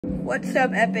What's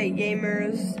up, Epic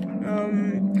Gamers?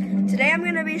 Today I'm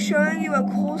gonna be showing you a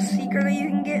cool secret that you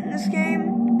can get in this game.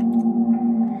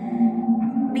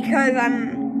 Because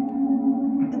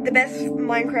I'm the best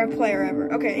Minecraft player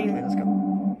ever. Okay, anyway, let's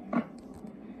go.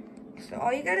 So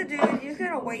all you gotta do is you just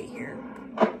gotta wait here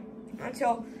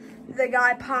until the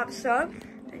guy pops up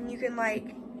and you can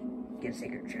like get a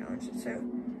secret challenge. So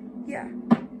yeah.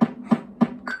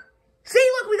 See,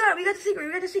 look, we got the secret,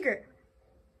 we got the secret.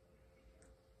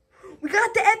 We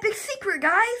got the epic secret,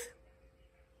 guys.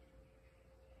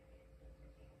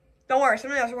 Don't worry,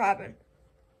 something else will happen.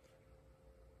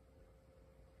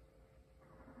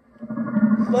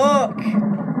 Look.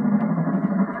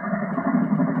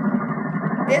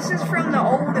 This is from the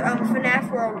old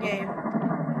Fnaf World game.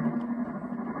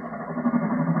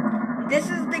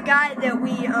 This is the guy that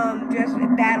we just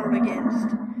battled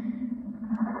against.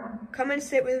 Come and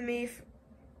sit with me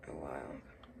for a while.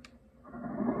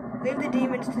 Leave the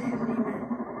demons to his demon.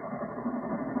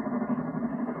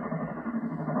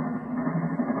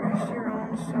 Rest your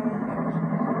own soul.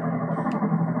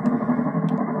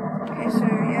 Okay, so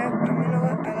yeah,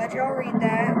 I let y'all read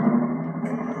that.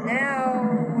 And now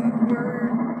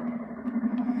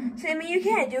so, I mean, you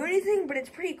can't do anything, but it's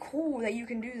pretty cool that you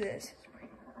can do this.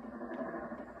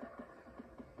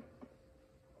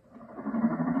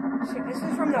 So this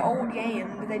is from the old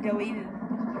game that they deleted.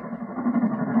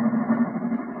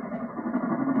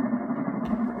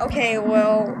 Okay,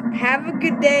 well, have a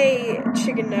good day,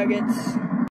 chicken nuggets.